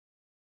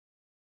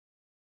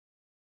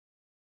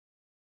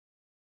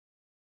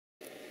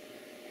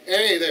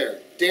Hey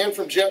there, Dan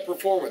from Jet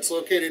Performance,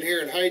 located here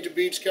in Huntington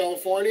Beach,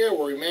 California,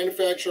 where we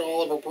manufacture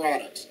all of our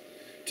products.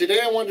 Today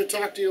I wanted to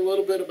talk to you a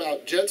little bit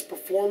about Jet's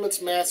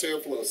performance mass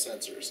airflow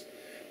sensors.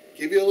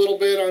 Give you a little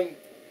bit on,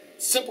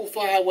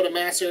 simplify what a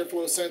mass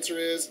airflow sensor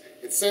is.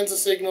 It sends a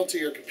signal to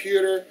your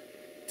computer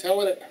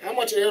telling it how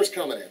much air is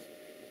coming in.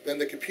 Then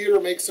the computer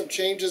makes some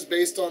changes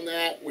based on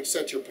that, which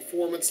sets your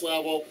performance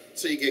level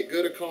so you get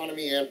good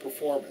economy and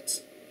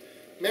performance.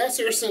 Mass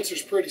air sensor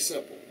is pretty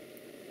simple.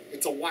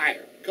 It's a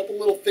wire, a couple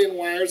little thin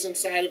wires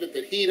inside of it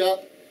that heat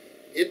up.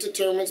 It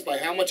determines by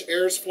how much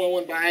air is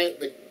flowing by it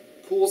that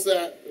cools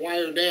that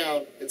wire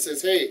down. It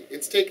says, hey,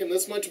 it's taking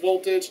this much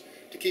voltage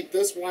to keep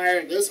this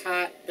wire this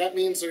hot. That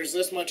means there's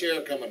this much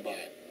air coming by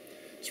it.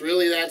 It's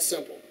really that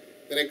simple.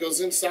 Then it goes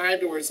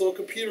inside to where its little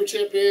computer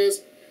chip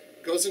is,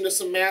 goes into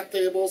some math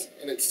tables,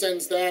 and it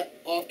sends that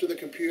off to the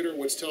computer,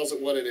 which tells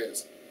it what it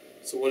is.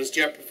 So what does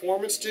Jet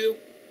Performance do?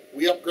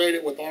 We upgrade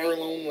it with our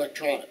own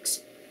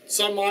electronics.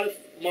 Some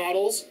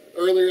models,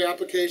 earlier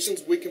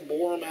applications, we can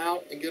bore them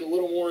out and get a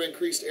little more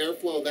increased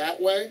airflow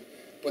that way.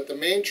 But the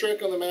main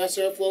trick on the mass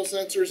airflow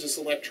sensors is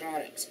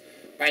electronics.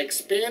 By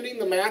expanding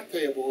the math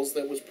tables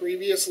that was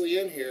previously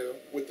in here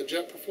with the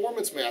Jet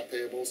Performance math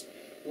tables,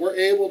 we're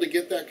able to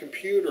get that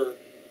computer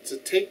to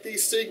take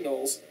these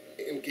signals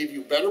and give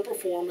you better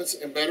performance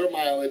and better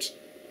mileage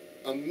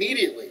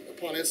immediately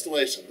upon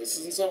installation. This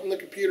isn't something the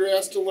computer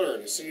has to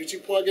learn. As soon as you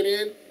plug it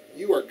in,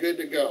 you are good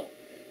to go.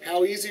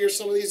 How easy are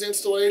some of these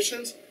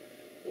installations?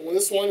 Well,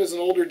 this one is an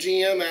older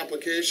GM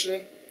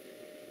application.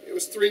 It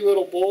was 3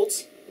 little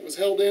bolts. It was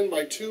held in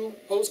by 2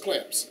 hose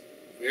clamps.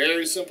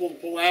 Very simple to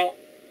pull out.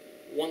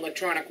 1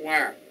 electronic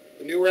wire.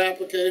 The newer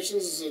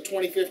applications, this is a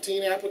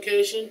 2015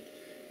 application.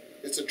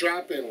 It's a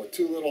drop-in with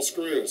 2 little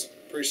screws.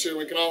 Pretty sure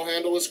we can all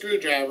handle a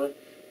screwdriver,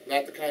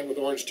 not the kind with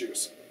orange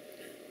juice.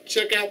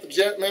 Check out the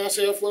Jet Mass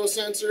Airflow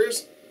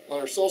sensors on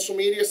our social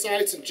media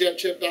sites and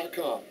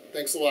jetchip.com.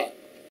 Thanks a lot.